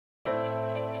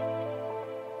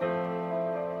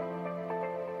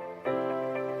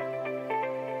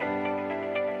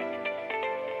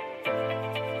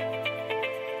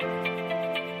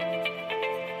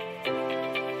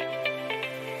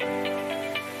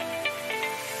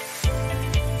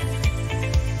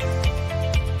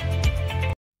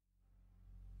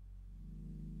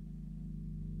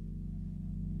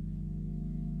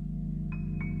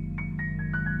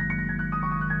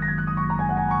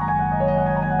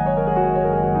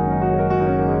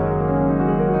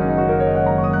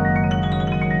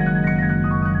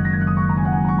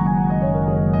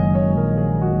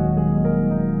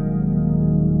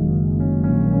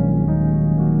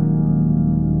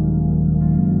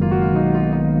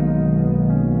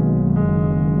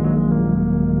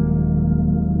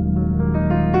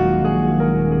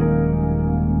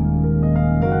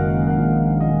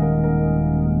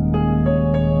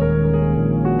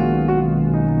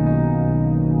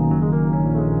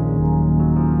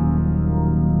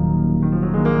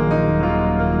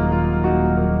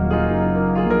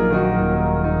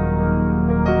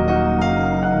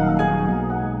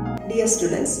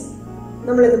Students,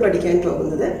 നമ്മളിന്ന് പഠിക്കാൻ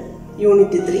പോകുന്നത്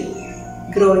യൂണിറ്റ് 3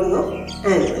 ഗ്രോയിങ് ഓഫ്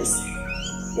ആനുവൽസ്.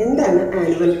 എന്താണ്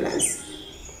ആനുവൽ പ്ലാന്റ്സ്?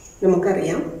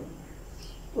 നമുക്കറിയാം,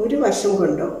 ഒരു വർഷം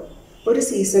കൊണ്ടോ ഒരു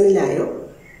സീസണിലായോ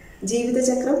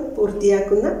ജീവിതചക്രം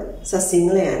പൂർത്തിയാക്കുന്ന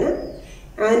സസ്യങ്ങളെയാണ്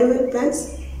ആനുവൽ പ്ലാന്റ്സ്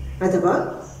അഥവാ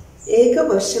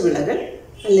ഏകവർഷ വിളകൾ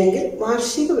അല്ലെങ്കിൽ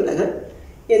വാർഷിക വിളകൾ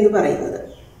എന്ന് പറയുന്നത്.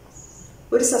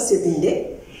 ഒരു സസ്യത്തിൻ്റെ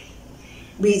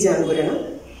ബീജാങ്കുരണം,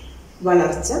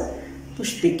 വളർച്ച,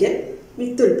 പുഷ്പിക്കൽ,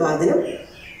 വിത്തുൽപാദനം,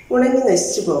 ഉണങ്ങി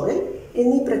നശിച്ചു പോകൽ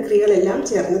എന്നീ പ്രക്രിയകളെല്ലാം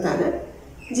ചേർന്നതാണ്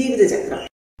ജീവിതചക്രം.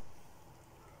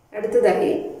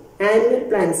 അടുത്തതായി ആനുവൽ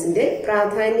പ്ലാന്റ്സിന്റെ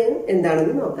പ്രാധാന്യം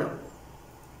എന്താണെന്ന് നോക്കാം.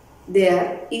 They are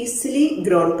easily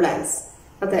grown plants,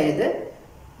 അതായത്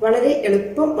വളരെ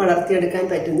എളുപ്പം വളർത്തിയെടുക്കാൻ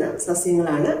പറ്റുന്ന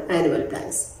സസ്യങ്ങളാണ് annual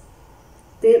plants.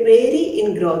 They vary in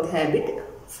growth habit,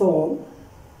 form,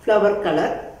 flower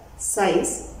colour,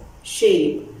 size,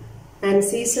 shape and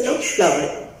season of flower.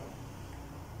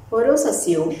 ഓരോ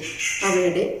സസ്യവും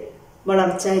അവയുടെ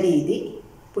വളർച്ചാ രീതി,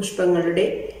 പുഷ്പങ്ങളുടെ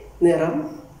നിറം,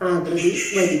 ആകൃതി,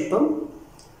 വലിപ്പം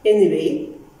എന്നിവയിൽ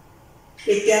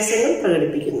വ്യത്യാസങ്ങൾ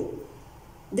പ്രകടിപ്പിക്കുന്നു.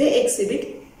 ദേ എക്സിബിറ്റ്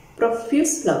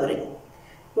പ്രൊഫ്യൂസ് ഫ്ലവറിംഗ്.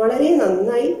 വളരെ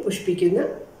നന്നായി പുഷ്പിക്കുന്ന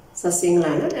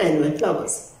സസ്യങ്ങളാണ് annual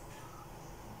flowers.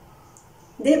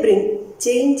 They bring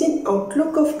change in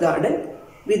outlook of garden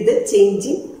with the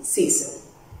changing season.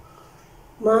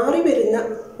 മാറി വരുന്ന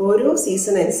ഓരോ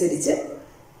സീസൺ അനുസരിച്ച്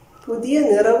പുതിയ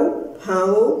നിറവും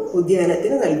ഭാവവും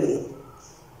ഉദ്യാനത്തിന് നൽകുന്നു.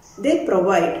 ദേ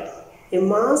പ്രൊവൈഡ് എ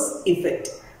മാസ്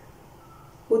ഇഫക്റ്റ്.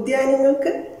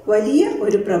 ഉദ്യാനങ്ങൾക്ക് വലിയ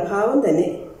ഒരു പ്രഭാവം തന്നെ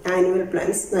ആനുവൽ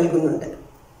പ്ലാന്റ്സ് നൽകുന്നുണ്ട്.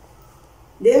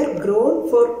 They are grown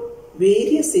for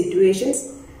various situations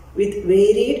with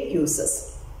varied uses.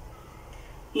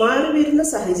 മാറി വരുന്ന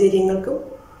സാഹചര്യങ്ങൾക്കും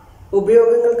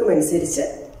ഉപയോഗങ്ങൾക്കും അനുസരിച്ച്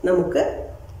നമുക്ക്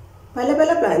പല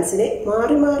പല പ്ലാന്റ്സിനെ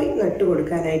മാറി മാറി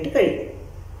നട്ടുകൊടുക്കാനായിട്ട് കഴിയും.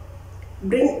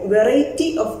 Bring variety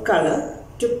of colour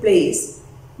to place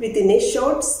within A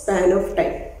short span of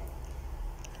time.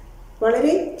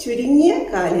 വളരെ ചുരുങ്ങിയ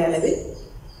കാലയളവിൽ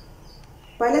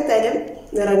പലതരം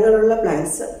നിറങ്ങളുള്ള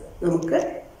പ്ലാന്റ്സ് നമുക്ക്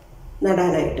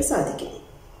നടാനായിട്ട് സാധിക്കും.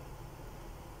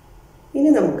 ഇനി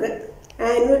നമുക്ക്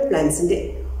ആനുവൽ പ്ലാന്റ്സിന്റെ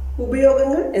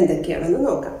ഉപയോഗങ്ങൾ എന്തൊക്കെയാണെന്ന്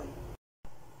നോക്കാം.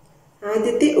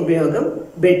 ആദ്യത്തെ ഉപയോഗം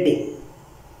ബെഡിങ്.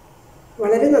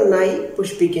 വളരെ നന്നായി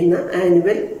പുഷ്പിക്കുന്ന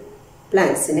ആനുവൽ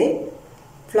പ്ലാന്റ്സിനെ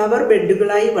ഫ്ലവർ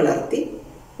ബെഡുകളായി വളർത്തി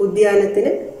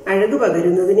ഉദ്യാനത്തിന് അഴകു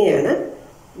പകരുന്നതിനെയാണ്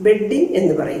ബെഡിങ്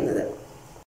എന്ന് പറയുന്നത്.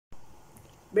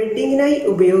 ബെഡിങ്ങിനായി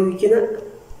ഉപയോഗിക്കുന്ന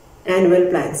annual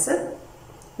plants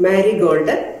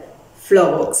marigold,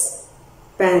 ഫ്ലോക്സ്,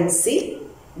 pansy,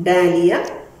 dahlia,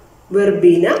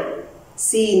 verbena,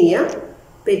 സീനിയ,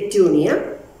 പെറ്റൂണിയ,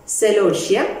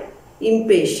 സെലോഷ്യ,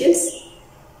 ഇംപേഷ്യൻസ്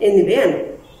എന്നിവയാണ്.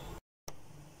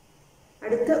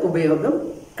 അടുത്ത ഉപയോഗം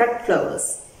cut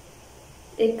flowers.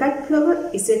 A cut flower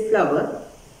is a flower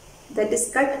that is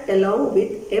cut along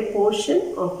with a portion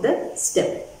of the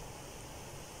stem.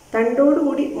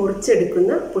 തണ്ടോടുകൂടി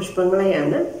മുറിച്ചെടുക്കുന്ന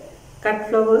പുഷ്പങ്ങളെയാണ് cut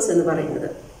flowers എന്ന് പറയുന്നത്.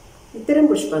 ഇത്തരം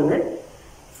പുഷ്പങ്ങൾ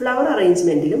ഫ്ലവർ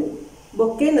അറേഞ്ച്മെന്റിലും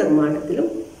ബൊക്കെ നിർമ്മാണത്തിലും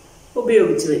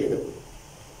ഉപയോഗിച്ചു വരുന്നു.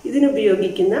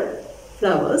 ഇതിനുപയോഗിക്കുന്ന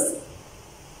flowers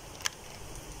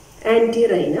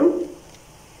ആന്റിറൈനം,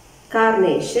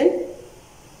 carnation,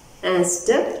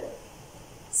 Aster,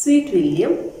 sweet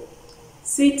William,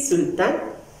 sweet സുൽത്താൻ,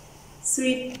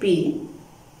 സ്വീറ്റ് പീ,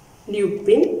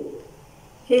 ല്യൂപ്പിൻ,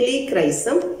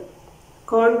 ഹെലിക്രൈസം,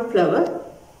 കോൺഫ്ലവർ,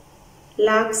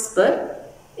 ലാക്സ്പർ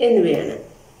എന്നിവയാണ്.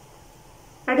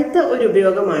 അടുത്ത ഒരു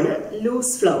ഉപയോഗമാണ്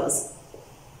loose flowers.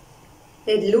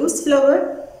 A loose flower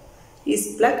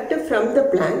is plucked from the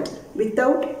plant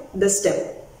without the stem.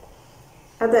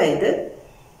 അതായത്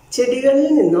ചെടികളിൽ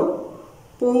നിന്നോ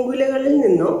പൂങ്കുലകളിൽ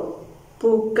നിന്നോ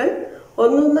പൂക്കൾ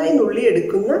ഒന്നൊന്നായി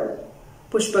നുള്ളിയെടുക്കുന്ന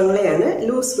പുഷ്പങ്ങളെയാണ്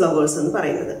ലൂസ് ഫ്ലവേഴ്സ് എന്ന്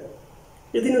പറയുന്നത്.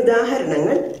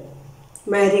 ഇതിനുദാഹരണങ്ങൾ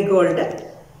മാരിഗോൾഡ്,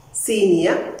 സീനിയ,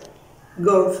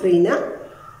 ഗോംഫ്രീന,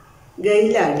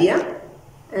 ഗൈലാഡിയ,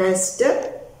 ആസ്റ്റർ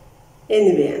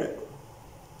എന്നിവയാണ്.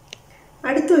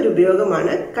 അടുത്തൊരു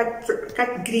ഉപയോഗമാണ്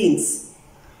cut Green's.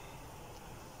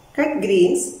 Cut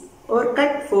Green's or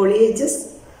cut foliages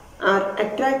are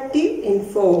attractive in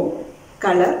form,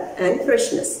 color and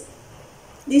freshness.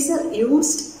 These are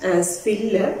used as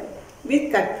filler with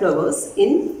cut flowers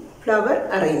in flower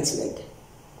arrangement.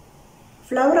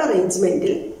 Flower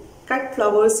arrangementൽ cut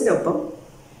ഫ്ലവേഴ്സിനൊപ്പം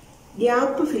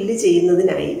gap fill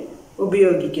ചെയ്യുന്നതിനായി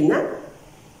ഉപയോഗിക്കുന്ന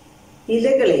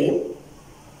ഇലകളെയും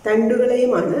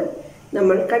തണ്ടുകളെയുമാണ്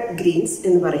നമ്മൾ cut Green's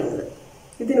എന്ന് പറയുന്നത്.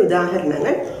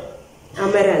 ഇതിനുദാഹരണങ്ങൾ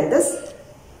amaranthus,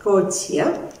 കോച്ചിയ,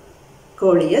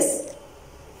 coleus,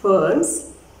 ferns,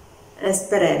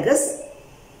 asparagus,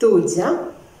 tuja,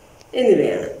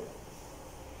 എന്നിവയാണ്.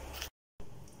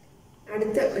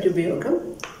 അടുത്ത ഒരു ഉപയോഗം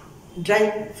dry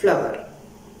flower.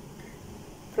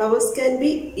 Flowers can be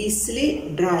easily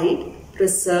dried,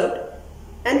 preserved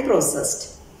and processed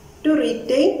to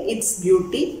retain its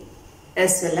beauty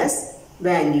as well as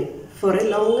value for a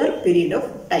longer period of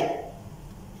time.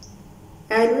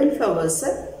 Annual flowers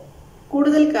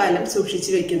കൂടുതൽ കാലം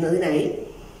സൂക്ഷിച്ചു വയ്ക്കുന്നതിനായി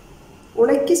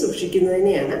ഉണക്കി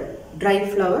സൂക്ഷിക്കുന്നതിനെയാണ് dry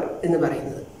flower എന്ന്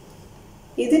പറയുന്നത്.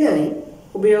 ഇതിനായി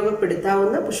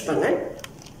ഉപയോഗപ്പെടുത്താവുന്ന പുഷ്പങ്ങൾ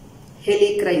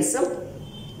ഹെലിക്രൈസം,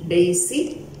 ഡെയ്സി,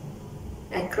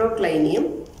 അക്രോക്ലൈനിയം,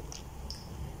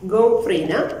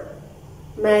 ഗോംഫ്രീന,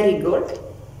 മാരിഗോൾഡ്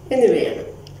എന്നിവയാണ്.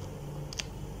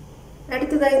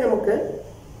 അടുത്തതായി നമുക്ക്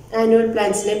ആനുവൽ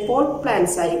പ്ലാന്റ്സിനെ പോട്ട്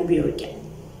പ്ലാന്റ്സ് ആയി ഉപയോഗിക്കാം.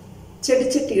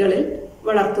 ചെടിച്ചട്ടികളിൽ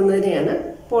വളർത്തുന്നതിനെയാണ്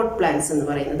പോട്ട് പ്ലാന്റ്സ് എന്ന്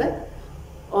പറയുന്നത്.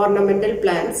 Ornamental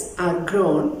plants R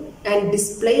grown and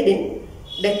displayed in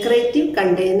decorative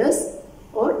containers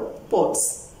or pots.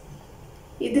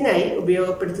 ഇതിനായി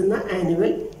ഉപയോഗപ്പെടുത്തുന്ന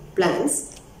ആനുവൽ പ്ലാന്റ്സ്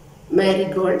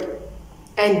മാരിഗോൾഡ്,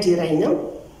 ആന്റിറൈനം,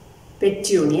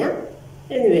 പെറ്റ്യൂണിയ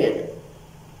എന്നിവയാണ്.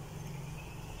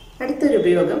 അടുത്തൊരു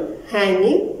ഉപയോഗം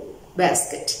ഹാങ്ങിങ്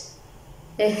ബാസ്ക്കറ്റ്.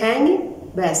 എ ഹാങ്ങിങ്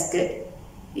basket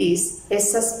is A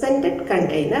suspended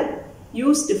container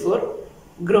used for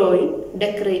growing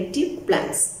decorative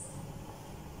plants.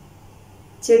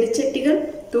 ചെടിച്ചട്ടികൾ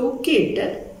തൂക്കിയിട്ട്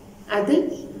അതിൽ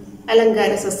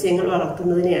അലങ്കാര സസ്യങ്ങൾ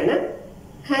വളർത്തുന്നതിനെയാണ്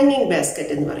ഹാങ്ങിങ്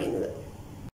ബാസ്ക്കറ്റ് എന്ന് പറയുന്നത്.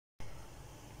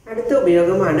 അടുത്ത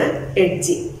ഉപയോഗമാണ്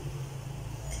എഡ്ജിങ്.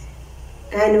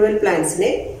 ആനുവൽ പ്ലാന്റ്സിനെ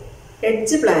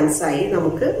എഡ്ജ് പ്ലാന്റ്സ് ആയി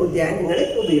നമുക്ക് ഉദ്യാനങ്ങളിൽ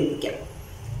ഉപയോഗിക്കാം.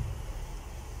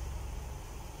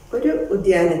 ഒരു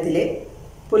ഉദ്യാനത്തിലെ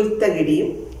പുൽത്തകിടിയും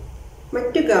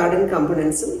മറ്റു ഗാർഡൻ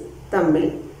കമ്പോണൻസും തമ്മിൽ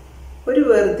ഒരു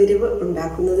വേർതിരിവ്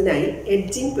ഉണ്ടാക്കുന്നതിനായി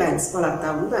edging plants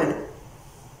വളർത്താവുന്നതാണ്.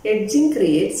 Edging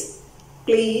creates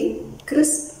clean,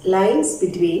 crisp lines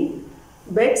between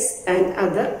beds and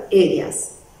other areas.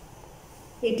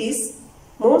 It is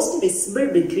most visible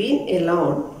between a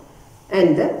lawn and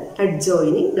the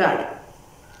adjoining garden.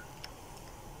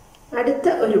 അടുത്ത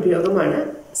ഒരു ഉപയോഗമാണ്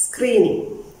സ്ക്രീനിങ്.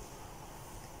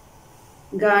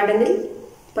 ഗാർഡനിൽ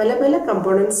പല പല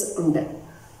കമ്പോണൻസ് ഉണ്ട്.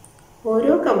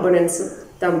 ഓരോ കമ്പോണൻസും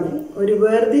തമ്മിൽ ഒരു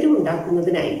വേർതിരിവ്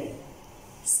ഉണ്ടാക്കുന്നതിനായി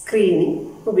സ്ക്രീനിങ്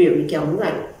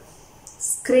ഉപയോഗിക്കാവുന്നതാണ്.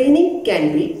 Screening can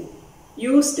be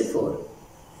used for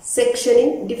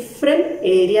sectioning different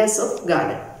areas of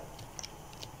garden.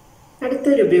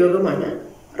 അടുത്തൊരു ഉപയോഗമാണ്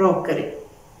റോക്കറി.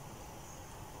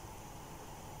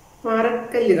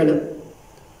 പാറക്കല്ലുകളും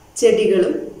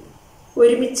ചെടികളും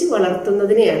ഒരുമിച്ച്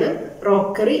വളർത്തുന്നതിനെയാണ്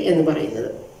റോക്കറി എന്ന് പറയുന്നത്.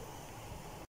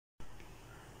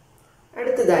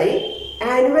 അടുത്തതായി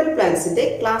ആനുവൽ പ്ലാന്റ്സിന്റെ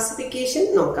ക്ലാസിഫിക്കേഷൻ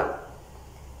നോക്കാം.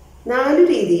 4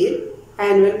 രീതിയിൽ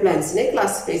ആനുവൽ പ്ലാന്റ്സിനെ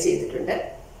ക്ലാസിഫൈ ചെയ്തിട്ടുണ്ട്.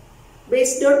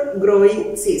 Based on growing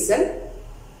season,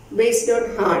 based on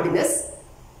hardness,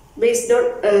 based on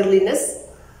earliness,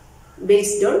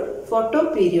 based on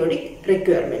photoperiodic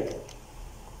requirement.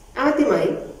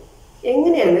 ആദ്യമായി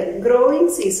എങ്ങനെയാണ്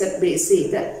ഗ്രോയിങ് സീസൺ ബേസ്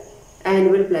ചെയ്ത്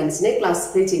ആനുവൽ പ്ലാന്റ്സിനെ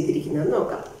ക്ലാസിഫൈ ചെയ്തിരിക്കുന്നത്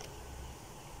നോക്കാം.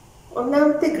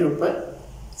 ഒന്നാമത്തെ group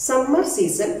summer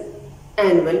season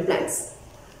annual plants.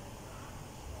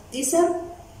 These are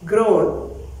grown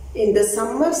in the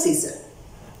summer season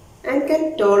and can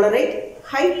tolerate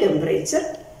high temperature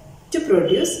to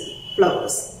produce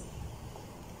flowers.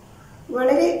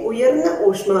 വളരെ ഉയർന്ന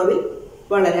ഊഷ്മാവിൽ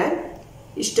വളരാൻ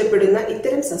ഇഷ്ടപ്പെടുന്ന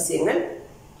ഇത്തരം സസ്യങ്ങൾ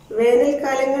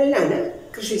വേനൽക്കാലങ്ങളിലാണ്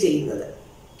കൃഷി ചെയ്യുന്നത്.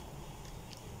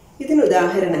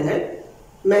 ഇതിനുദാഹരണങ്ങൾ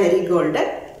മാരിഗോൾഡ്,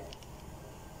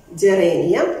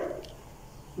 ജെറേനിയം,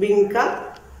 വിങ്ക,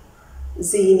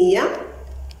 സീനിയ,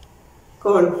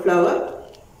 cornflour,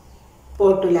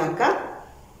 പോർട്ടുലാക്ക,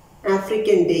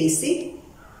 African Daisy,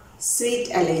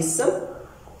 sweet അലൈസം,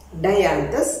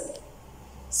 dianthus,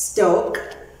 stock,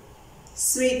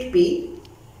 sweet P,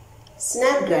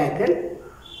 Snapdragon,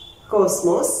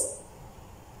 cosmos,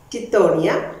 ടിത്തോണിയ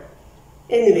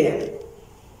എന്നിവയാണ്.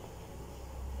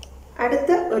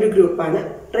 അടുത്ത ഒരു ഗ്രൂപ്പാണ്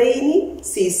rainy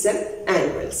season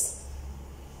annuals.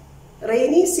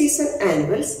 Rainy season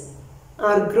annuals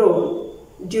R grown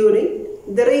during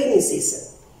the rainy season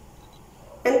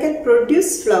and can produce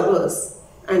flowers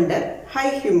under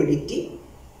high humidity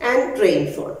and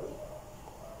rainfall.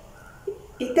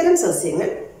 ഇത്തരം സസ്യങ്ങൾ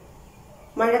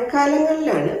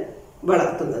മഴക്കാലങ്ങളിലാണ്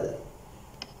വളർത്തുന്നത്.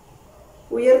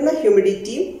 ഉയർന്ന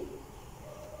ഹ്യൂമിഡിറ്റിയും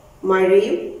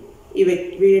മഴയും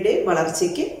ഇവയുടെ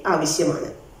വളർച്ചയ്ക്ക് ആവശ്യമാണ്.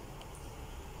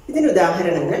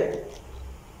 ഇതിനുദാഹരണങ്ങൾ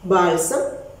balsam,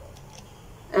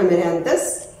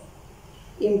 amaranthus,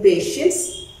 impatience,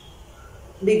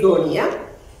 begonia,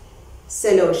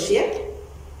 celosia,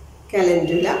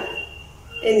 കലൻഡുല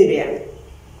എന്നിവയാണ്.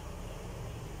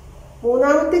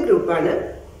 മൂന്നാമത്തെ ഗ്രൂപ്പാണ്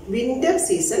winter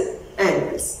season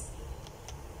animals.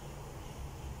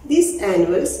 These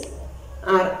animals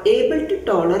are able to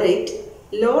tolerate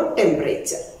low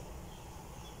temperature.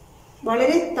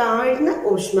 വളരെ താഴ്ന്ന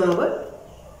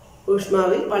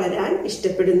ഊഷ്മാവിൽ വളരാൻ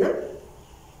ഇഷ്ടപ്പെടുന്ന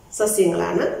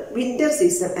സസ്യങ്ങളാണ് വിന്റർ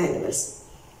സീസൺ ആനിമൽസ്.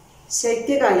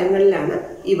 ശൈത്യകാലങ്ങളിലാണ്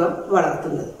ഇവ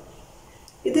വളർത്തുന്നത്.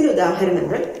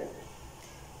 ഇതിനുദാഹരണങ്ങൾ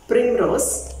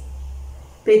പ്രിംറോസ്,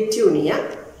 പെറ്റൂണിയ,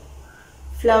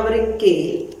 ഫ്ലവറിംഗ് കെയിൽ,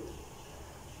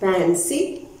 പാൻസി,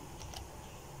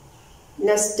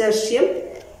 നസ്റ്റർഷ്യം,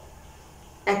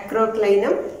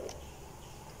 അക്രോക്ലൈനം,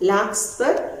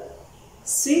 ലാക്സ്പർ,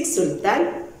 സ്വീറ്റ് സുൽത്താൻ,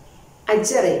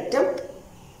 അജറേറ്റം,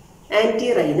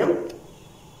 ആന്റിറൈനം,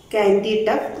 candy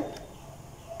tuft,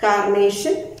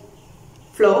 carnation,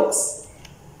 ഫ്ലോക്സ്,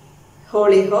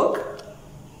 ഹോളിഹോക്ക്,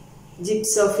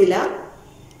 gypsophila,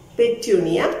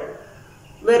 petunia,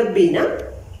 verbena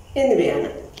എന്നിവയാണ്.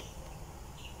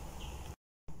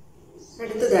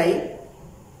 അടുത്തതായി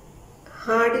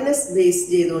ഹാർഡിനെസ് ബേസ്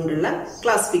ചെയ്തുകൊണ്ടുള്ള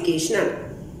ക്ലാസിഫിക്കേഷനാണ്.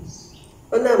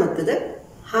 ഒന്നാമത്തത്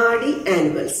ഹാർഡി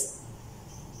ആനിമൽസ്.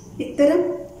 ഇത്തരം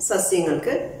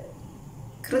സസ്യങ്ങൾക്ക്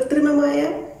കൃത്രിമമായ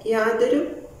യാതൊരു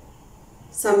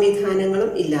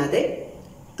സംവിധാനങ്ങളും ഇല്ലാതെ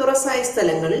തുറസായ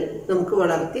സ്ഥലങ്ങളിൽ നമുക്ക്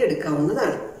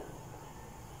വളർത്തിയെടുക്കാവുന്നതാണ്.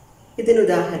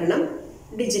 ഇതിനുദാഹരണം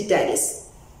ഡിജിറ്റാലിസ്.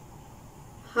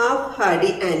 ഹാഫ്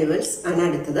ഹാർഡി ആനിമൽസ് ആണ്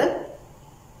അടുത്തത്.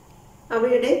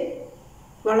 അവയുടെ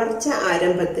വളർച്ച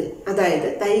ആരംഭത്തിൽ, അതായത്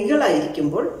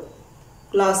തൈകളായിരിക്കുമ്പോൾ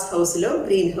ഗ്ലാസ് ഹൗസിലോ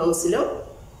ഗ്രീൻ ഹൗസിലോ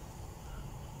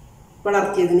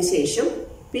വളർത്തിയതിനു ശേഷം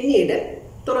പിന്നീട്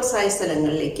തുറസായ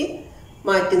സ്ഥലങ്ങളിലേക്ക്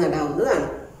മാറ്റി നടാവുന്നതാണ്.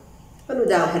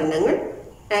 ഉദാഹരണങ്ങൾ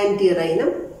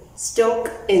ആന്റിറൈനം,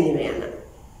 സ്റ്റോക്ക് എന്നിവയാണ്.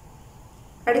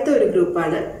 അടുത്ത ഒരു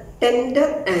ഗ്രൂപ്പാണ് ടെൻഡർ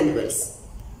ആനിമൽസ്.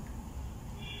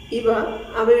 ഇവ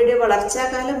അവയുടെ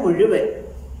വളർച്ചാകാലം മുഴുവൻ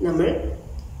നമ്മൾ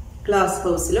ഗ്ലാസ്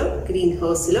ഹൗസിലോ ഗ്രീൻ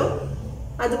ഹൗസിലോ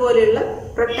അതുപോലെയുള്ള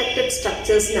പ്രൊട്ടക്റ്റഡ്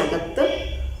സ്ട്രക്ചേഴ്സിനകത്ത്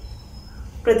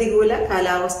പ്രതികൂല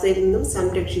കാലാവസ്ഥയിൽ നിന്നും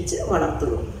സംരക്ഷിച്ച്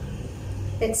വളർത്തുന്നു.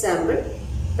 Example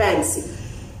pansy.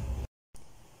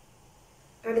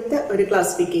 അടുത്ത ഒരു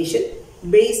ക്ലാസിഫിക്കേഷൻ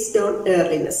ബേസ്ഡ് ഓൺ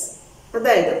ഏർലിനെസ്,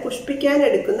 അതായത് പുഷ്പിക്കാൻ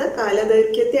എടുക്കുന്ന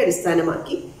കാലദൈർഘ്യത്തെ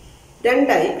അടിസ്ഥാനമാക്കി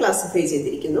രണ്ടായി ക്ലാസിഫൈ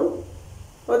ചെയ്തിരിക്കുന്നു.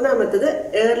 ഒന്നാമത്തത്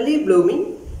ഏർലി ബ്ലൂമിംഗ്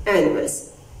ആനിമൽസ്.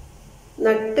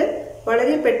 നട്ട്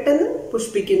വളരെ പെട്ടെന്ന്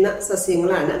പുഷ്പിക്കുന്ന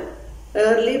സസ്യങ്ങളാണ്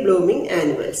early blooming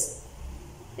animals.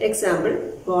 Example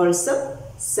balsam,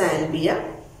 Salvia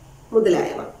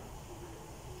മുതലായവ.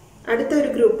 അടുത്ത ഒരു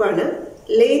ഗ്രൂപ്പാണ്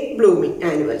ലേറ്റ് ബ്ലൂമിംഗ്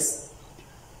ആനിമൽസ്.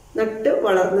 നട്ട്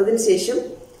വളർന്നതിന് ശേഷം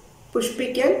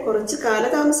പുഷ്പിക്കാൻ കുറച്ച്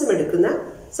കാലതാമസമെടുക്കുന്ന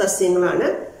സസ്യങ്ങളാണ്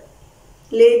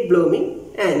late blooming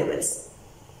animals.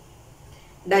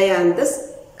 Dianthus,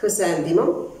 chrysanthemum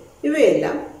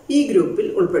ഇവയെല്ലാം ഈ ഗ്രൂപ്പിൽ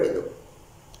ഉൾപ്പെടുന്നു.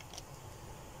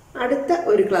 അടുത്ത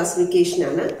ഒരു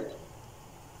ക്ലാസിഫിക്കേഷനാണ്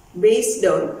based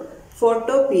on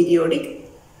photo periodic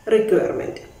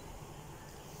requirement.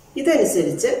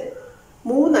 ഇതനുസരിച്ച്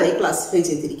മൂന്നായി ക്ലാസിഫൈ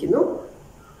ചെയ്തിരിക്കുന്നു.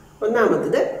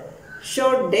 ഒന്നാമത്തത്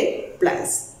ഷോർട്ട് ഡേ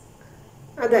പ്ലാന്റ്സ്,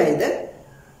 അതായത്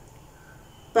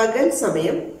പകൽ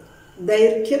സമയം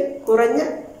ദൈർഘ്യം കുറഞ്ഞ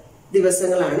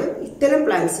ദിവസങ്ങളാണ് ഇത്തരം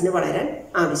പ്ലാന്റ്സിന് വളരാൻ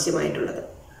ആവശ്യമായിട്ടുള്ളത്.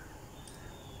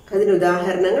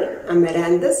 അതിനുദാഹരണങ്ങൾ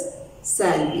അമരാന്തസ്,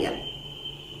 സാൽവിയ.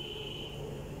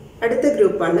 അടുത്ത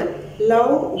ഗ്രൂപ്പാണ്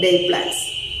ലോങ് ഡേ പ്ലാന്റ്സ്.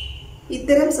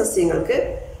 ഇത്തരം സസ്യങ്ങൾക്ക്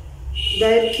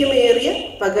ദൈർഘ്യമേറിയ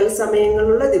പകൽ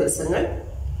സമയങ്ങളുള്ള ദിവസങ്ങൾ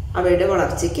അവയുടെ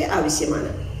വളർച്ചയ്ക്ക്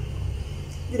ആവശ്യമാണ്.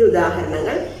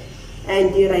 ഇതിനുദാഹരണങ്ങൾ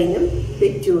ആന്റിറൈനം,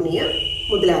 പെറ്റൂണിയ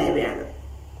മുതലായവയാണ്.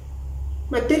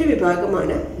 മറ്റൊരു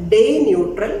വിഭാഗമാണ് ഡേ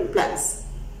ന്യൂട്രൽ പ്ലാന്റ്സ്.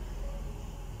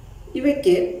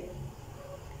 ഇവയ്ക്ക്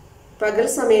പകൽ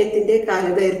സമയത്തിന്റെ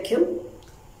കാലദൈർഘ്യം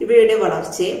ഇവയുടെ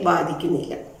വളർച്ചയെ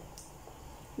ബാധിക്കുന്നില്ല.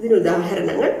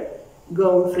 ഇതിനുദാഹരണങ്ങൾ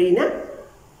ഗോംഫ്രീന,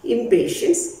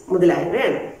 ഇംപേഷ്യൻസ്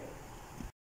മുതലായവയാണ്.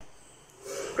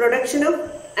 Production of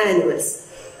animals.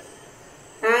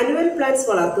 Annual plants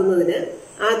വളർത്തുന്നതിന്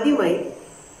ആദ്യമായി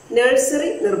നഴ്സറി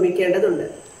നിർമ്മിക്കേണ്ടതുണ്ട്.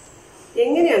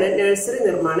 എങ്ങനെയാണ് നഴ്സറി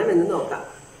നിർമ്മാണം എന്ന് നോക്കാം.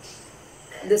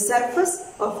 The surface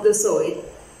of the soil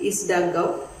is dug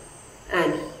out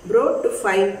and brought to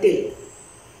fine till.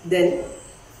 Then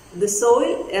the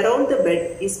soil around the bed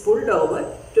is pulled over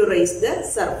to raise the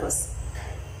surface.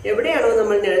 എവിടെയാണോ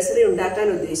നമ്മൾ nursery ഉണ്ടാക്കാൻ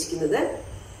ഉദ്ദേശിക്കുന്നത്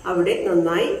അവിടെ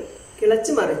നന്നായി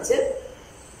കിളച്ചു മറിച്ച്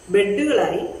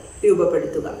ബെഡുകളായി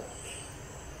രൂപപ്പെടുത്തുക.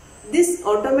 This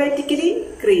automatically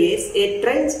creates a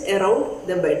trench around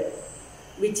the bed,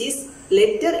 which is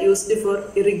later used for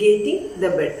irrigating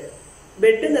the bed.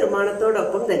 Bed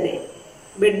നിർമ്മാണത്തോടൊപ്പം തന്നെ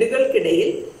ബെഡുകൾക്കിടയിൽ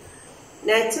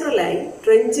നാച്ചുറലായി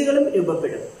ട്രെഞ്ചുകളും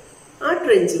രൂപപ്പെടും. ആ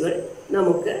ട്രെഞ്ചുകൾ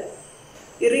നമുക്ക്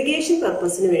ഇറിഗേഷൻ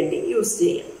പർപ്പസിന് വേണ്ടി യൂസ്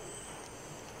ചെയ്യാം.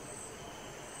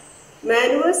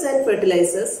 Manures and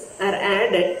fertilizers are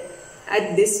added at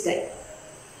this time.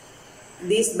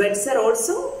 These beds are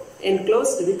also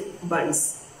enclosed with bunds.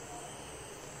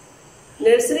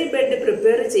 Nursery bed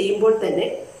prepare ചെയ്യുമ്പോൾ തന്നെ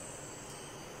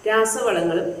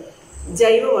രാസവളങ്ങളും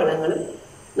ജൈവവളങ്ങളും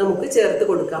നമുക്ക് ചേർത്ത്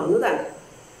കൊടുക്കാവുന്നതാണ്.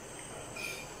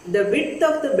 The width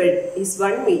of the bed is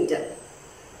 1 meter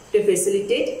to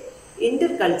facilitate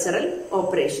intercultural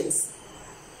operations.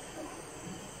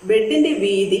 ബെഡിന്റെ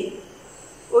വീതി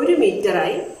 1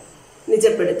 മീറ്ററായി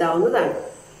നിജപ്പെടുത്താവുന്നതാണ്.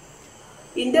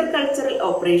 Intercultural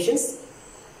operations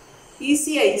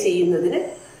ഈസിയായി ചെയ്യുന്നതിന്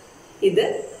ഇത്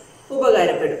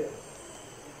ഉപകാരപ്പെടും.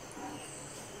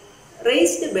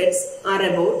 Raised beds are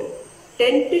about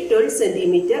 10 to 12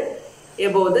 centimeter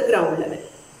above the ground level,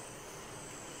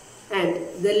 and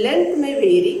the length may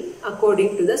vary according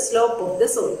to the slope of the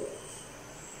soil.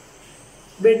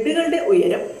 ബെഡുകളുടെ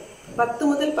ഉയരം 10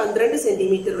 മുതൽ 12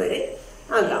 centimetre വരെ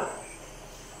ആകാം.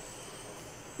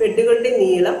 ബെഡുകളുടെ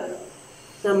നീളം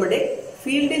നമ്മുടെ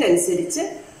ഫീൽഡിനനുസരിച്ച്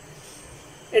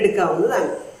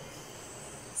എടുക്കാവുന്നതാണ്.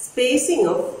 Spacing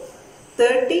of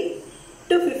 30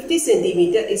 to 50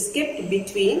 centimeter is kept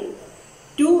between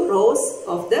 2 rows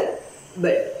of the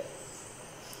bed.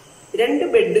 2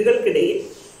 ബെഡുകൾക്കിടയിൽ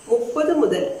 30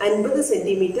 മുതൽ 50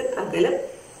 centimetre അകലം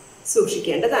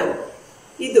സൂക്ഷിക്കേണ്ടതാണ്.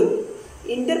 ഇതും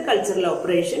ഇന്റർകൾച്ചറൽ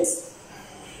ഓപ്പറേഷൻസ്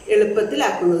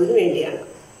എളുപ്പത്തിലാക്കുന്നതിന് വേണ്ടിയാണ്.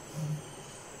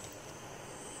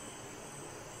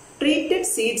 Treated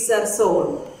seeds are sown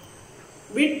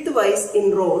widthwise in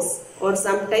rows or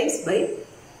sometimes by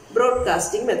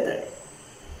broadcasting method.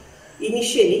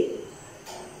 Initially,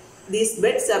 these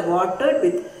beds are watered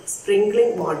with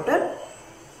sprinkling water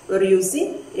or using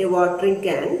a watering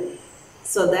can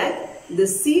so that the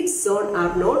seeds sown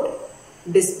are not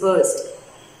dispersed.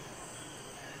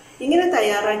 ഇങ്ങനെ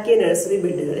തയ്യാറാക്കിയ nursery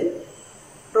ബെഡുകളിൽ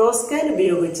rose can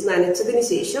ഉപയോഗിച്ച് നനച്ചതിന്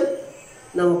ശേഷം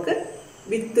നമുക്ക്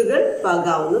വിത്തുകൾ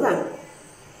പാകാവുന്നതാണ്.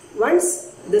 Once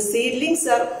the seedlings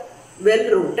are well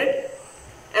rooted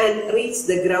and reach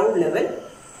the ground level,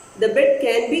 the bed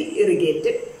can be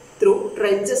irrigated through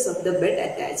trenches of the bed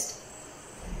attached.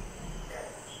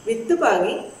 വിത്ത്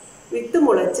പാകി വിത്ത്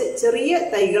മുളച്ച് ചെറിയ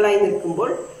തൈകളായി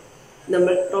നിൽക്കുമ്പോൾ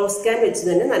നമ്മൾ റോസ് കാൻ വെച്ച്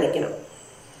തന്നെ നനയ്ക്കണം.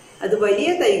 അത് വലിയ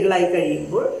തൈകളായി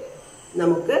കഴിയുമ്പോൾ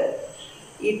നമുക്ക്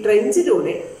ഈ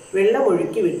ട്രെഞ്ചിലൂടെ വെള്ളം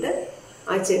ഒഴുക്കി വിട്ട്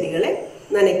ആ ചെടികളെ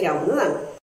നനയ്ക്കാവുന്നതാണ്.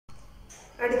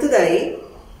 അടുത്തതായി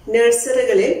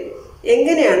നഴ്സറികളിൽ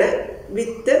എങ്ങനെയാണ്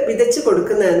വിത്ത് വിതച്ചു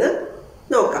കൊടുക്കുന്നതെന്ന്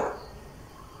നോക്കാം.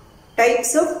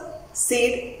 Types of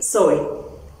seed sowing,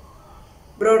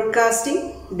 broadcasting,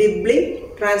 dibbling,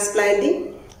 transplanting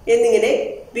എന്നിങ്ങനെ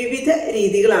വിവിധ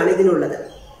രീതികളാണ് ഇതിനുള്ളത്.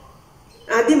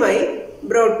 ആദ്യമായി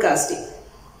ബ്രോഡ്കാസ്റ്റിംഗ്.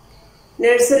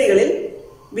 നഴ്സറികളിൽ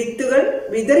വിത്തുകൾ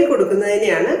വിതറി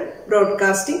കൊടുക്കുന്നതിനെയാണ്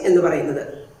ബ്രോഡ്കാസ്റ്റിംഗ് എന്ന് പറയുന്നത്.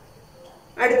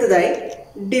 അടുത്തതായി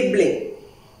ഡിബ്ലിംഗ്.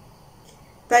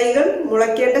 തൈകൾ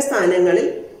മുളയ്ക്കേണ്ട സ്ഥാനങ്ങളിൽ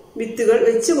വിത്തുകൾ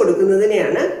വെച്ചു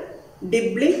കൊടുക്കുന്നതിനെയാണ്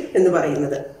ഡിബ്ലിംഗ് എന്ന്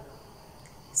പറയുന്നത്.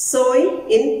 Sowing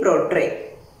in pro tray.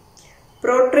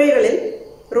 പ്രോട്രേകളിൽ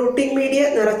routing media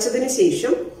നിറച്ചതിന്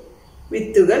ശേഷം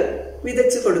വിത്തുകൾ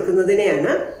വിതച്ചു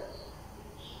കൊടുക്കുന്നതിനെയാണ്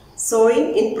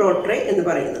സോയിങ് ഇൻ പ്രോട്രേ എന്ന്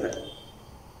പറയുന്നത്.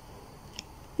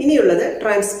 ഇനിയുള്ളത്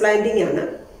ട്രാൻസ്പ്ലാന്റിംഗ് ആണ്.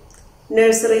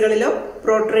 നഴ്സറികളിലോ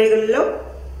പ്രോട്രേകളിലോ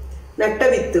നട്ട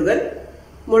വിത്തുകൾ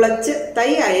മുളച്ച് തൈ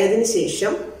ആയതിനു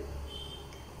ശേഷം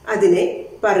അതിനെ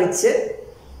പറിച്ച്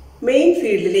മെയിൻ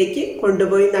ഫീൽഡിലേക്ക്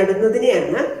കൊണ്ടുപോയി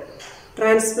നടുന്നതിനെയാണ്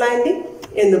ട്രാൻസ്പ്ലാന്റിംഗ്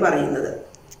എന്ന് പറയുന്നത്.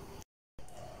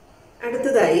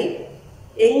 അടുത്തതായി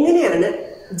എങ്ങനെയാണ്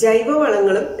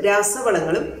ജൈവവളങ്ങളും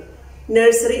രാസവളങ്ങളും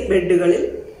നഴ്സറി ബെഡുകളിൽ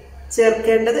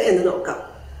ചേർക്കേണ്ടത് എന്ന് നോക്കാം.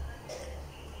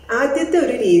 ആദ്യത്തെ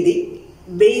ഒരു രീതി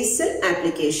ബേസൽ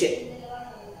ആപ്ലിക്കേഷൻ.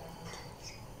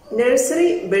 നഴ്സറി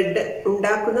ബെഡ്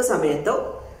ഉണ്ടാക്കുന്ന സമയത്തോ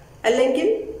അല്ലെങ്കിൽ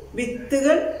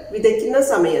വിത്തുകൾ വിതയ്ക്കുന്ന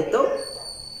സമയത്തോ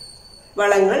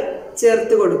വളങ്ങൾ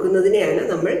ചേർത്ത് കൊടുക്കുന്നതിനെയാണ്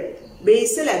നമ്മൾ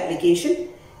ബേസൽ ആപ്ലിക്കേഷൻ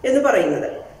എന്ന് പറയുന്നത്.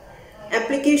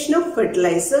 Application of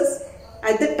fertilisers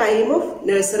at the time of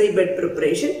nursery bed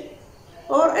preparation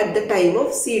or at the time of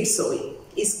seed sowing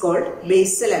is called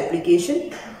basal application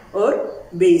or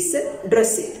basal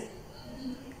dressing.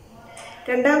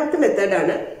 രണ്ടാമത്തെ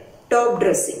മെത്തേഡാണ് ടോപ്പ്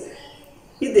ഡ്രസ്സിംഗ്.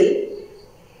 ഇതിൽ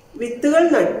വിത്തുകൾ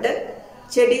നട്ട്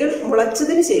ചെടികൾ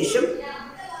മുളച്ചതിന് ശേഷം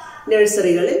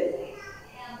നഴ്സറികളിൽ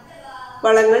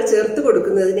വളങ്ങൾ ചേർത്ത്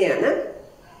കൊടുക്കുന്നതിനെയാണ്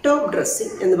ടോപ്പ്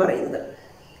ഡ്രസ്സിംഗ് എന്ന് പറയുന്നത്.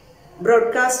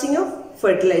 Broadcasting of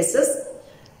fertilisers,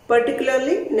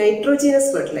 particularly nitrogenous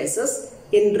fertilizers,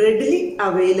 in readily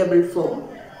available form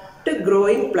to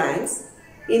growing plants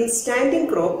in standing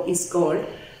crop is called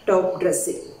top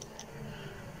dressing.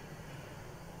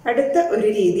 അടുത്ത ഒരു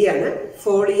രീതിയാണ്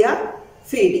ഫോളിയാർ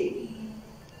ഫീഡിംഗ്.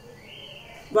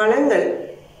 വളങ്ങൾ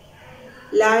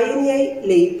ലായനിയായി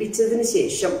ലയിപ്പിച്ചതിന്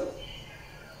ശേഷം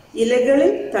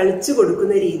ഇലകളിൽ തളിച്ചു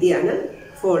കൊടുക്കുന്ന രീതിയാണ്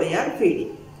foliar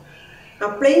feeding.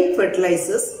 Applying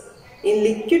fertilisers in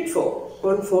liquid form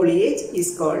on foliage is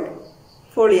called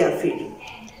foliar feeding.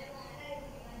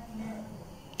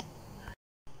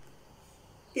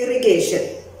 Irrigation.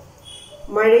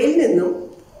 മഴയിൽ നിന്നും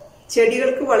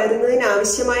ചെടികൾക്ക് വളരുന്നതിന്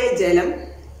ആവശ്യമായ ജലം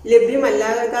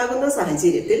ലഭ്യമല്ലാതാകുന്ന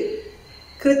സാഹചര്യത്തിൽ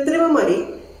കൃത്രിമമായി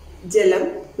ജലം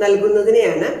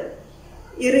നൽകുന്നതിനെയാണ്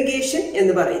ഇറിഗേഷൻ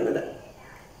എന്ന് പറയുന്നത്.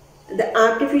 The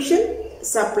artificial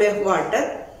supply of water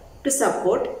to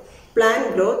support plant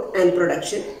growth and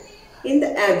production in the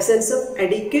absence of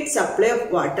adequate supply of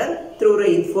water through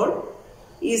rainfall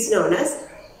is known as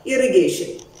irrigation.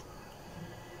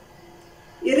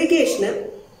 Irrigation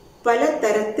പല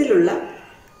തരത്തിലുള്ള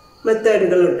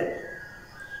മെത്തേഡുകളുണ്ട്.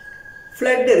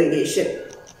 Flood irrigation.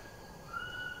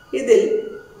 ഇതിൽ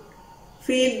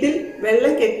ഫീൽഡിൽ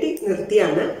വെള്ളം കെട്ടി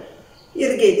നിർത്തിയാണ്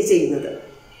ഇറിഗേറ്റ് ചെയ്യുന്നത്.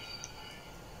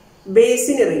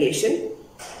 Basin irrigation.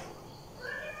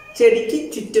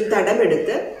 ചെടിക്ക് ചുറ്റും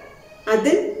തടമെടുത്ത്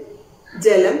അതിൽ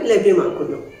ജലം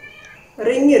ലഭ്യമാക്കുന്നു.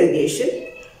 Ring irrigation.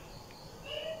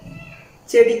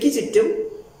 ചെടിക്ക് ചുറ്റും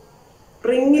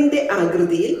റിങ്ങിന്റെ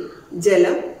ആകൃതിയിൽ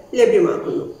ജലം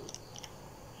ലഭ്യമാക്കുന്നു.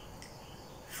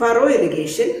 Faro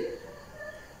irrigation.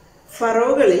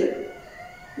 ഫറോകളിൽ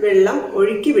വെള്ളം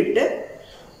ഒഴുക്കിവിട്ട്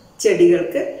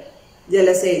ചെടികൾക്ക്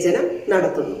ജലസേചനം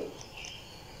നടത്തുന്നു.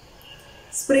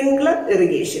 Sprinkler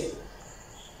irrigation.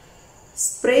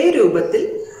 സ്പ്രേ രൂപത്തിൽ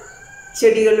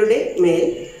ചെടികളുടെ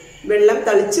മേൽ വെള്ളം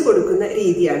തളിച്ചു കൊടുക്കുന്ന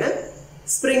രീതിയാണ്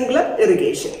സ്പ്രിംഗ്ലർ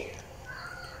ഇറിഗേഷൻ.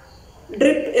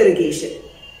 Drip irrigation.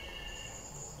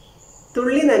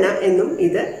 തുള്ളിനന എന്നും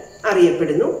ഇത്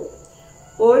അറിയപ്പെടുന്നു.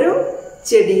 ഓരോ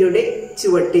ചെടിയുടെ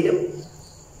ചുവട്ടിലും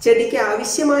ചെടിക്ക്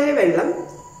ആവശ്യമായ വെള്ളം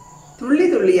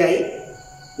തുള്ളി തുള്ളിയായി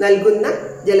നൽകുന്ന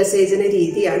ജലസേചന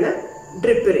രീതിയാണ്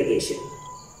drip irrigation.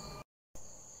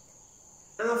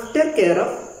 After care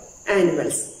of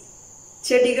animals.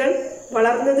 ചെടികൾ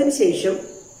വളർന്നതിന് ശേഷം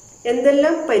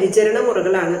എന്തെല്ലാം പരിചരണ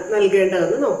മുറകളാണ്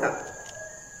നൽകേണ്ടതെന്ന് നോക്കാം.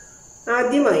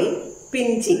 ആദ്യമായി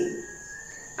പിഞ്ചിങ്,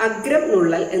 അഗ്രം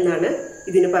നുള്ളൽ എന്നാണ്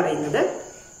ഇതിന് പറയുന്നത്.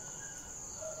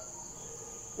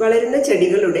 വളരുന്ന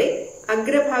ചെടികളുടെ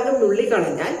അഗ്രഭാഗം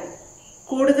നുള്ളിക്കളഞ്ഞാൽ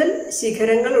കൂടുതൽ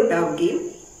ശിഖരങ്ങൾ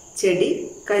ഉണ്ടാവുകയും ചെടി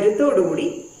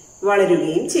കരുത്തോടുകൂടി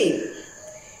വളരുകയും ചെയ്യും.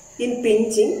 In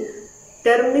pinching,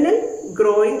 terminal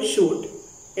growing shoot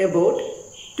about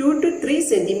 2 to 3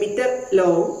 cm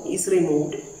long is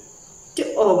removed to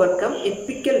overcome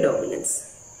apical dominance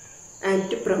and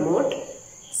to promote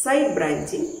side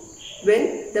branching when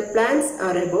the plants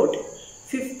are about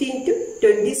 15 to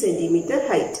 20 cm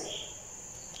height.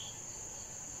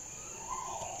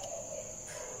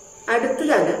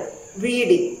 അടുത്തതാണ്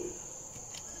വീഡിംഗ്.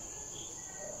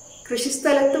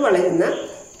 കൃഷിസ്ഥലത്ത് വളരുന്ന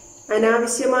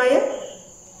അനാവശ്യമായ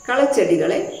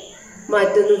കളച്ചെടികളെ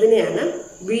മാറ്റുന്നതിനെയാണ്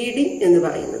വീഡിംഗ് എന്ന്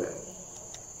പറയുന്നത്.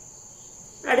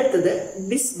 അടുത്തത്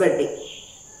ഡിസ്ബഡിംഗ്.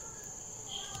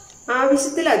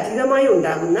 ആവശ്യത്തിലധികമായി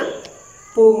ഉണ്ടാകുന്ന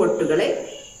പൂമൊട്ടുകളെ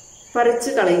പറിച്ചു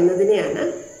കളയുന്നതിനെയാണ്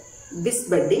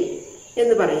ഡിസ്ബഡിംഗ്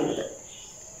എന്ന് പറയുന്നത്.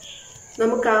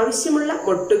 നമുക്ക് ആവശ്യമുള്ള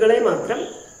മൊട്ടുകളെ മാത്രം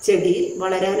ചെടിയിൽ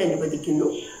വളരാൻ അനുവദിക്കുന്നു.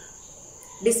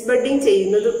 ഡിസ്ബഡിംഗ്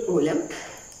ചെയ്യുന്നത് മൂലം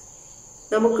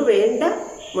നമുക്ക് വേണ്ട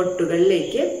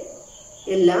മൊട്ടുകളിലേക്ക്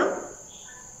എല്ലാ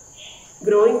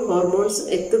ഗ്രോയിങ് ഹോർമോൺസും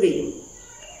എത്തുകയും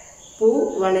പൂ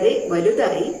വളരെ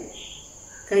വലുതായി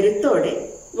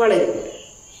കരുത്തോടെ വളരുന്നു.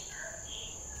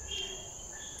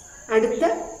 അടുത്ത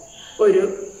ഒരു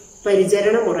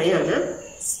പരിചരണ മുറയാണ്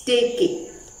സ്റ്റേക്കിംഗ്.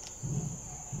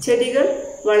 ചെടികൾ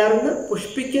വളർന്ന്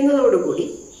പുഷ്പിക്കുന്നതോടുകൂടി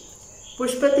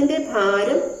പുഷ്പത്തിന്റെ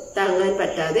ഭാരം താങ്ങാൻ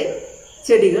പറ്റാതെ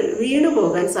ചെടികൾ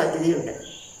വീണുപോകാൻ സാധ്യതയുണ്ട്.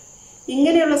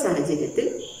 ഇങ്ങനെയുള്ള സാഹചര്യത്തിൽ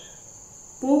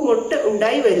പൂമൊട്ട്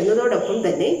ഉണ്ടായി വരുന്നതോടൊപ്പം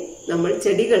തന്നെ നമ്മൾ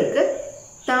ചെടികൾക്ക്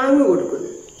താങ്ങ് കൊടുക്കുന്നു.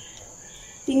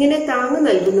 ഇങ്ങനെ താങ്ങ്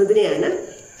നൽകുന്നതിനെയാണ്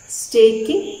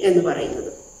സ്റ്റേക്കിംഗ് എന്ന്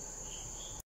പറയുന്നത്.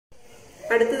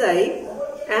 അടുത്തതായി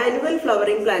ആനുവൽ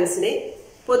ഫ്ലവറിംഗ് പ്ലാന്റ്സിനെ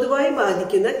പൊതുവായി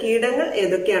ബാധിക്കുന്ന കീടങ്ങൾ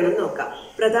ഏതൊക്കെയാണെന്ന് നോക്കാം.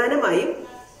 പ്രധാനമായും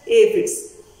ഏഫിഡ്സ്.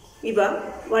 ഇവ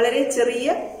വളരെ ചെറിയ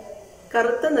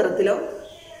കറുത്ത നിറത്തിലോ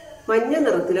മഞ്ഞ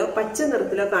നിറത്തിലോ പച്ച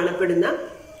നിറത്തിലോ കാണപ്പെടുന്ന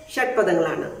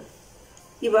ഷഡ്പദങ്ങളാണ്.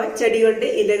 ഇവ ചെടികളുടെ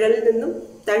ഇലകളിൽ നിന്നും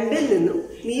തണ്ടിൽ നിന്നും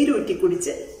നീരൂറ്റി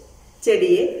കുടിച്ച്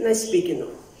ചെടിയെ നശിപ്പിക്കുന്നു.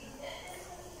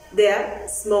 They are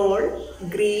small,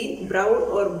 green, brown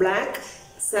or black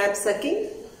sap-sucking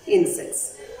insects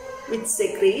which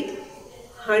secrete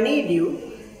honeydew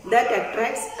that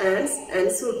attracts ants and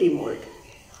sooty mold.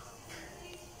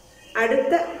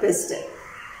 അടുത്ത പെസ്റ്റ്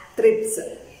ത്രിപ്സ്.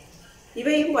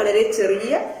 ഇവയും വളരെ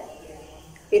ചെറിയ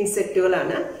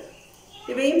ഇൻസെക്റ്റുകളാണ്.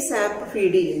 ഇവയും സാപ്പ്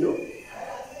ഫീഡ് ചെയ്യുന്നു.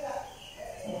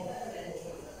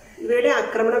 ഇവയുടെ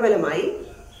ആക്രമണഫലമായി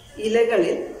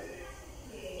ഇലകളിൽ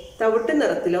തവിട്ട്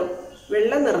നിറത്തിലോ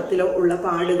വെള്ള നിറത്തിലോ ഉള്ള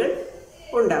പാടുകൾ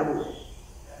ഉണ്ടാകുന്നു.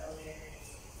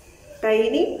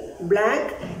 Tiny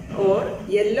black or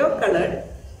yellow coloured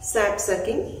sap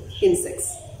sucking insects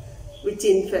which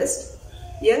infest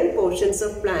young portions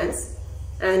of plants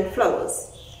and flowers.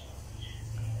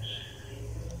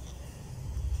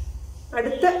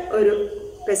 അടുത്ത ഒരു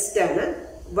പെസ്റ്റാണ്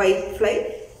വൈറ്റ് ഫ്ലൈ,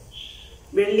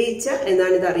 വെള്ളീച്ച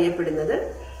എന്നാണ് ഇത് അറിയപ്പെടുന്നത്.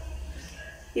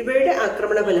 ഇവയുടെ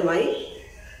ആക്രമണഫലമായി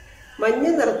മഞ്ഞ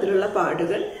നിറത്തിലുള്ള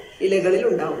പാടുകൾ ഇലകളിൽ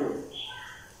ഉണ്ടാകുന്നു.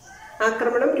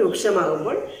 ആക്രമണം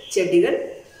രൂക്ഷമാകുമ്പോൾ ചെടികൾ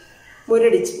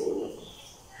മുരടിച്ചു പോകുന്നു.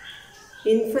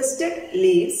 Infested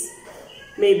leaves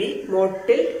may be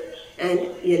mottled and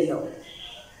yellow.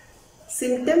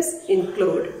 Symptoms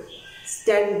include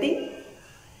stunting,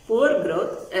 poor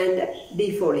growth and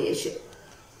defoliation.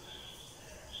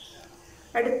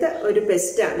 അടുത്ത ഒരു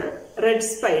പെസ്റ്റാണ് റെഡ്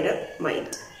സ്പൈഡർ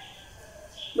മൈറ്റ്.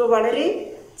 ഇവ വളരെ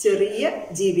ചെറിയ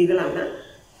ജീവികളാണ്.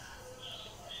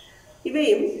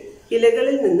 ഇവയും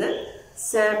ഇലകളിൽ നിന്ന്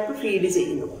സാപ്പ് ഫീഡ്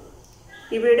ചെയ്യുന്നു.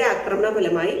 ഇവയുടെ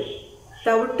ആക്രമണഫലമായി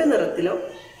തവിട്ട് നിറത്തിലോ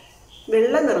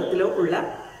വെള്ള നിറത്തിലോ ഉള്ള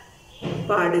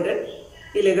പാടുകൾ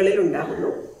ഇലകളിൽ ഉണ്ടാകുന്നു.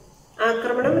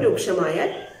 ആക്രമണം രൂക്ഷമായാൽ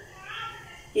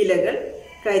ഇലകൾ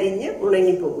കരിഞ്ഞ്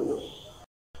ഉണങ്ങിപ്പോകുന്നു.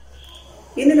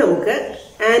 ഇനി നമുക്ക്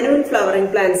ആനുവൽ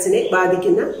ഫ്ലവറിംഗ് പ്ലാന്റ്സിനെ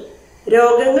ബാധിക്കുന്ന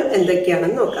രോഗങ്ങൾ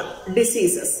എന്തൊക്കെയാണെന്ന് നോക്കാം.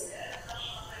 ഡിസീസസ്.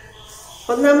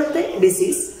 ഒന്നാമത്തെ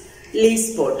ഡിസീസ് ലീഫ്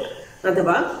സ്പോട്ട്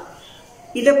അഥവാ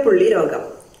ഇലപ്പുള്ളി രോഗം.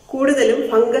 കൂടുതലും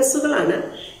ഫംഗസുകളാണ്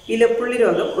ഇലപ്പുള്ളി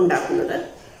രോഗം ഉണ്ടാക്കുന്നത്.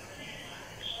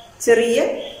 ചെറിയ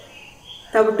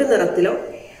തവിട്ട് നിറത്തിലോ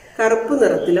കറുപ്പ്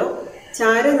നിറത്തിലോ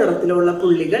ചാര നിറത്തിലോ ഉള്ള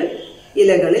പുള്ളികൾ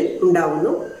ഇലകളിൽ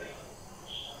ഉണ്ടാവുന്നു.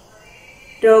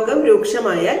 രോഗം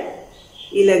രൂക്ഷമായാൽ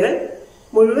ഇലകൾ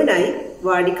മുഴുവനായി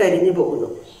വാടിക്കരിഞ്ഞു പോകുന്നു.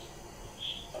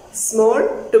 Small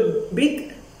to big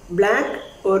black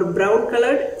or brown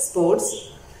coloured sports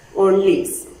on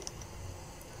leaves.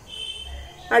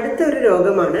 അടുത്തൊരു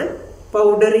രോഗമാണ്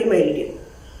പൗഡറി മൈൽഡ്യൂ.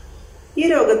 ഈ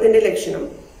രോഗത്തിന്റെ ലക്ഷണം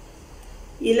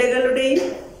ഇലകളുടെയും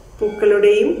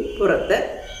പൂക്കളുടെയും പുറത്ത്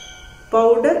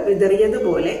പൗഡർ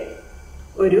വിതറിയതുപോലെ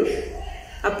ഒരു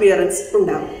അപ്പിയറൻസ്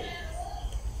ഉണ്ടാകും.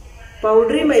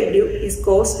 Powdery മൈൽഡ്യൂ is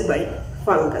caused by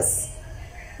fungus.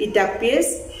 It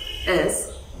appears as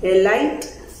A light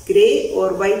grey or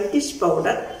whitish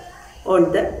powder on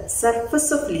the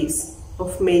surface of leaves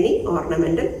of many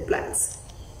ornamental plants.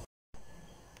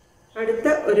 അടുത്ത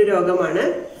ഒരു രോഗമാണ്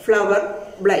ഫ്ലവർ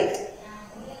ബ്ലൈറ്റ്.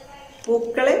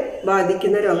 പൂക്കളെ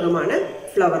ബാധിക്കുന്ന രോഗമാണ്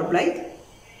ഫ്ലവർ ബ്ലൈറ്റ്.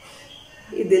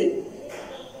 ഇതിൽ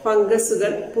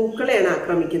ഫംഗസുകൾ പൂക്കളെയാണ്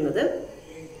ആക്രമിക്കുന്നത്.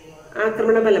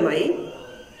 ആക്രമണഫലമായി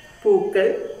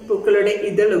പൂക്കളുടെ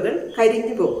ഇതളുകൾ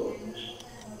കരിഞ്ഞു പോകും.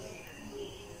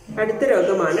 അടുത്ത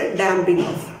രോഗമാണ് ഡാമ്പിംഗ്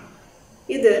ഓഫ്.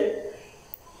 ഇത്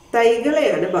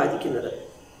തൈകളെയാണ് ബാധിക്കുന്നത്.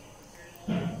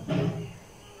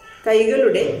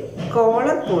 തൈകളുടെ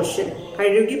കോളർ പോർഷൻ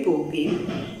അഴുകി പോവുകയും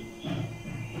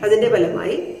അതിന്റെ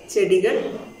ഫലമായി ചെടികൾ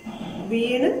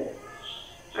വീണ്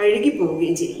അഴുകി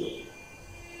പോവുകയും ചെയ്യുന്നു.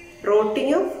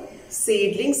 Rotting of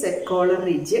seedlings at collar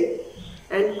region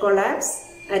and collapse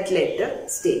at later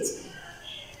stage.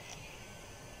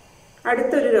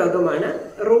 അടുത്തൊരു രോഗമാണ്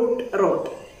റൂട്ട് റോട്ട്.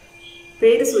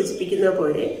 പേര് സൂചിപ്പിക്കുന്ന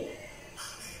പോലെ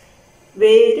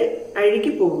വേര്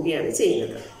അഴുകി പോവുകയാണ്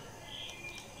ചെയ്യുന്നത്.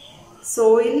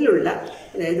 സോയിലുള്ള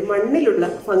അതായത് മണ്ണിലുള്ള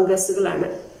ഫംഗസുകളാണ്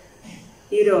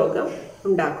ഈ രോഗം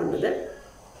ഉണ്ടാക്കുന്നത്.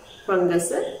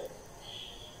 ഫംഗസ്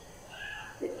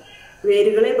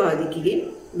വേരുകളെ ബാധിക്കുകയും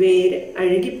വേര്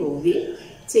അഴുകി പോവുകയും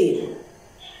ചെയ്യുന്നു.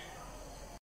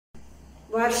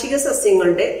 വാർഷിക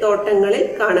സസ്യങ്ങളുടെ തോട്ടങ്ങളിൽ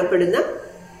കാണപ്പെടുന്ന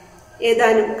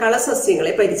ഏതാനും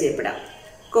കളസസ്യങ്ങളെ പരിചയപ്പെടാം.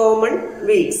 കോമൺ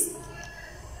വീഡ്സ്: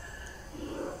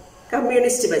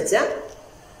 കമ്മ്യൂണിസ്റ്റ് പച്ച,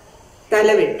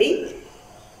 തലവെട്ടി,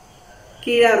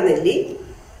 കീഴാർനെല്ലി,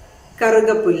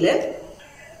 കറുകപ്പുല്ല്,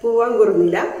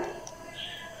 പൂവാങ്കുറുനില,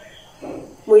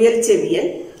 മുയൽ ചെവിയൻ,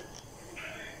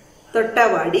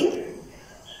 തൊട്ടാവാടി,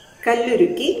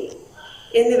 കല്ലുരുക്കി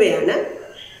എന്നിവയാണ്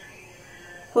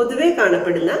പൊതുവെ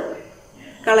കാണപ്പെടുന്ന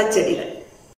കളച്ചെടികൾ.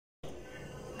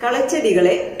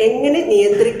 കളച്ചെടികളെ എങ്ങനെ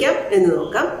നിയന്ത്രിക്കാം എന്ന്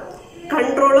നോക്കാം.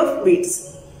 Control of weeds.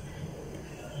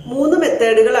 3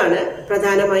 മെത്തേഡുകളാണ്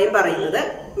പ്രധാനമായും പറയുന്നത്: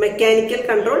 mechanical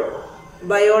control,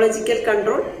 biological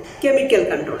control, chemical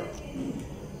control.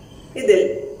 ഇതിൽ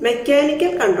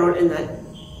മെക്കാനിക്കൽ കൺട്രോൾ എന്നാൽ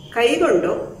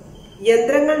കൈകൊണ്ടോ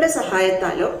യന്ത്രങ്ങളുടെ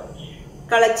സഹായത്താലോ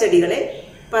കളച്ചെടികളെ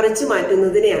പറിച്ചു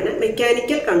മാറ്റുന്നതിനെയാണ്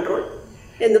മെക്കാനിക്കൽ കൺട്രോൾ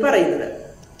എന്ന് പറയുന്നത്.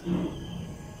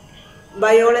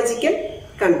 Biological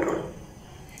control.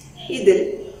 ഇതിൽ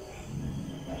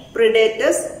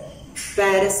പ്രിഡേറ്റേഴ്സ്,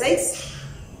 പാരസൈറ്റ്സ്,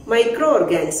 മൈക്രോ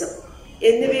ഓർഗാനിസം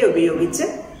എന്നിവ ഉപയോഗിച്ച്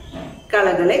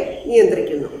കളകളെ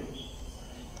നിയന്ത്രിക്കുന്നു.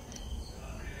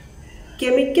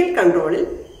 കെമിക്കൽ കൺട്രോളിൽ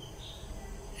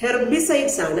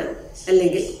ഹെർബിസൈഡ്സ് ആണ്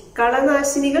അല്ലെങ്കിൽ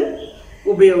കളനാശിനികൾ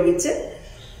ഉപയോഗിച്ച്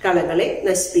കളകളെ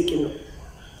നശിപ്പിക്കുന്നു.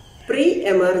 Pre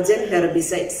emergent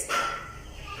herbicides,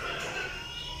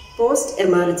 post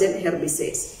emergent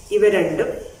herbicides ഇവ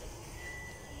രണ്ടും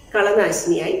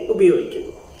കളനാശിനിയായി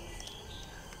ഉപയോഗിക്കുന്നു.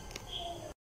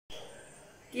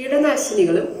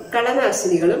 കീടനാശിനികളും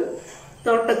കളനാശിനികളും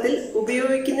തോട്ടത്തിൽ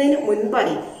ഉപയോഗിക്കുന്നതിന്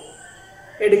മുൻപായി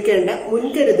എടുക്കേണ്ട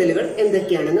മുൻകരുതലുകൾ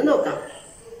എന്തൊക്കെയാണെന്ന് നോക്കാം.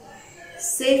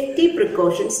 Safety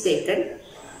precautions taken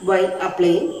while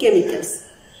applying chemicals.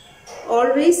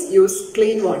 Always use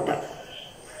clean water.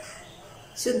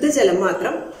 ശുദ്ധജലം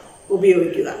മാത്രം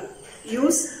ഉപയോഗിക്കുക.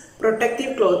 Use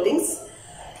protective clothings,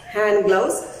 hand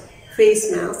gloves,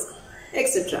 face mask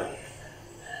etcetera.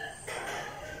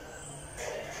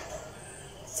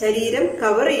 ശരീരം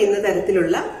കവർ ചെയ്യുന്ന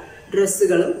തരത്തിലുള്ള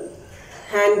ഡ്രസ്സുകളും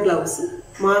ഹാൻഡ് ഗ്ലൗസും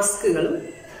മാസ്കുകളും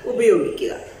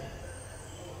ഉപയോഗിക്കുക.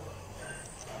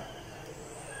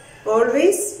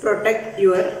 Always protect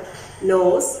your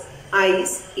nose,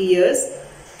 ice, years,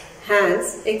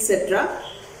 hands etcetera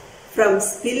from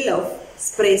spill of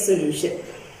spray solution.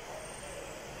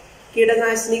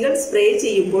 കീടനാശിനികൾ spray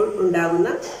ചെയ്യുമ്പോൾ ഉണ്ടാകുന്ന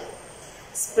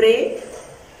സ്പ്രേ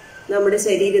നമ്മുടെ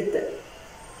ശരീരത്ത്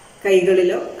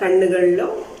കൈകളിലോ കണ്ണുകളിലോ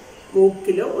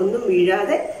മൂക്കിലോ ഒന്നും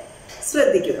വീഴാതെ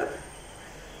ശ്രദ്ധിക്കുക.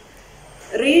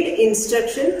 Read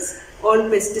instructions on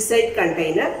pesticide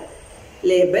container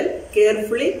label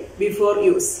carefully before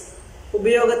use.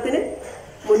 ഉപയോഗത്തിന്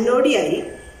മുന്നോടിയായി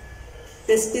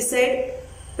പെസ്റ്റിസൈഡ്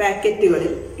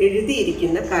പാക്കറ്റുകളിൽ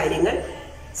എഴുതിയിരിക്കുന്ന കാര്യങ്ങൾ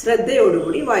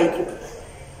ശ്രദ്ധയോടുകൂടി വായിക്കുക.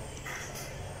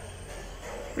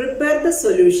 Prepare the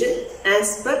solution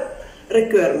as per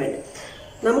requirement.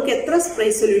 നമുക്ക് എത്ര സ്പ്രേ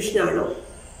സൊല്യൂഷൻ ആണോ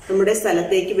നമ്മുടെ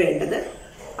സ്ഥലത്തേക്ക് വേണ്ടത്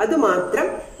അത് മാത്രം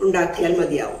ഉണ്ടാക്കിയാൽ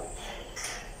മതിയാവും.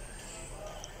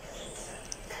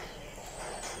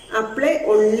 Apply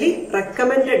only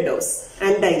recommended dose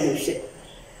and dilution.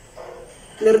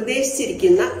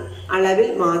 നിർദ്ദേശിച്ചിരിക്കുന്ന അളവിൽ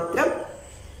മാത്രം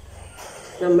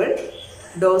നമ്മൾ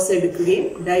ഡോസ് എടുക്കുകയും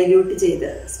ഡൈല്യൂട്ട് ചെയ്ത്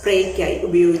സ്പ്രേക്കായി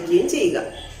ഉപയോഗിക്കുകയും ചെയ്യുക.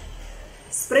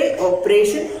 Spray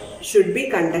operation should be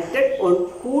conducted on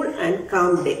cool and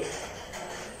calm day.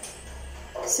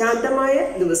 ശാന്തമായ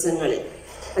ദിവസങ്ങളിൽ,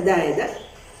 അതായത്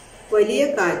വലിയ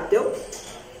കാറ്റോ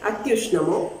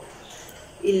അത്യുഷ്ണമോ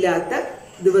ഇല്ലാത്ത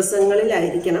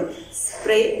ദിവസങ്ങളിലായിരിക്കണം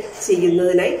സ്പ്രേ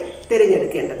ചെയ്യുന്നതിനായി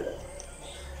തിരഞ്ഞെടുക്കേണ്ടത്.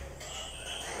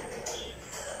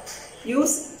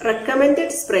 Use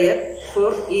recommended sprayer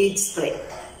for each spray.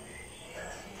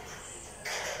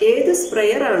 ഏത്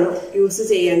സ്പ്രേയർ ആണോ യൂസ്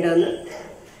ചെയ്യേണ്ടതെന്ന്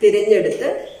തിരഞ്ഞെടുത്ത്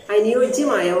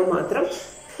അനുയോജ്യമായവ മാത്രം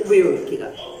ഉപയോഗിക്കുക.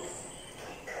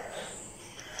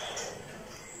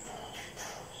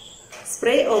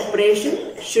 Spray operation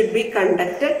should be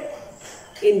conducted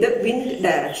in the wind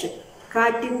direction.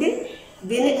 കാറ്റിന്റെ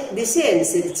ദിശ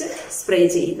അനുസരിച്ച് സ്പ്രേ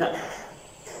ചെയ്യുക.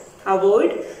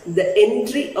 Avoid the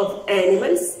entry of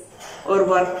animals or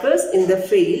workers in the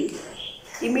field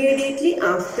immediately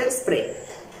after spray.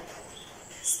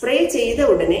 Spray ചെയ്ത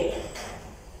ഉടനെ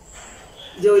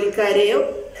ജോലിക്കാരെയോ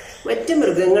മറ്റ്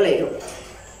മൃഗങ്ങളെയോ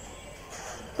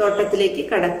തോട്ടത്തിലേക്ക്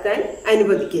കടക്കാൻ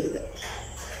അനുവദിക്കരുത്.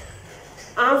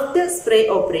 After spray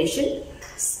operation,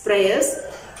 sprayers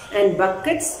and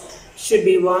buckets should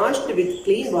be washed with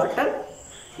clean water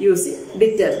using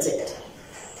detergent.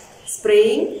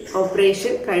 Spraying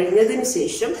operation കഴിഞ്ഞതിന്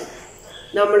ശേഷം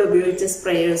നമ്മൾ ഉപയോഗിച്ച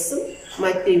സ്പ്രേയേഴ്സും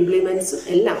മറ്റ് ഇംപ്ലിമെന്റ്സും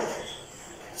എല്ലാം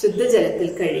ശുദ്ധജലത്തിൽ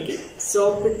കഴുകി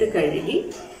സോപ്പിട്ട് കഴുകി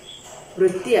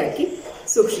വൃത്തിയാക്കി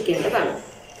സൂക്ഷിക്കേണ്ടതാണ്.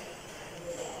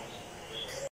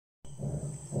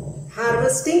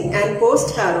 Harvesting and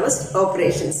post harvest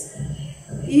operations.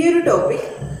 ഈ ഒരു ടോപ്പിക്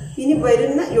ഇനി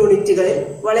വരുന്ന യൂണിറ്റുകളിൽ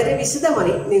വളരെ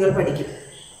വിശദമായി നിങ്ങൾ പഠിക്കും.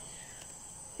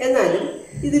 എന്നാലും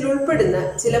ഇതിൽ ഉൾപ്പെടുന്ന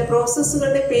ചില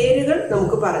പ്രോസസ്സുകളുടെ പേരുകൾ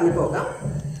നമുക്ക് പറഞ്ഞു പോകാം.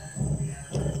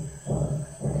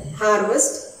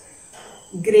 Harvest,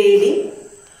 grading,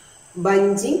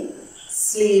 bunching,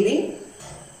 സ്ലീവിംഗ്,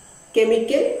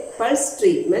 chemical pulse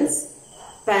treatments,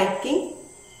 packing,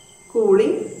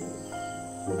 cooling,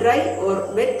 dry or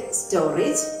wet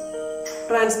storage,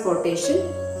 transportation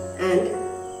and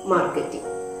marketing.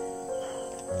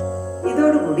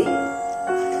 ഇതോടുകൂടി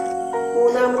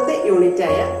മൂന്നാമത്തെ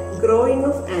യൂണിറ്റായ ഗ്രോയിങ്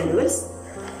ഓഫ് ആനിമൽസ്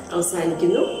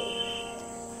അവസാനിക്കുന്നു.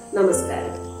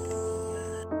 നമസ്കാരം.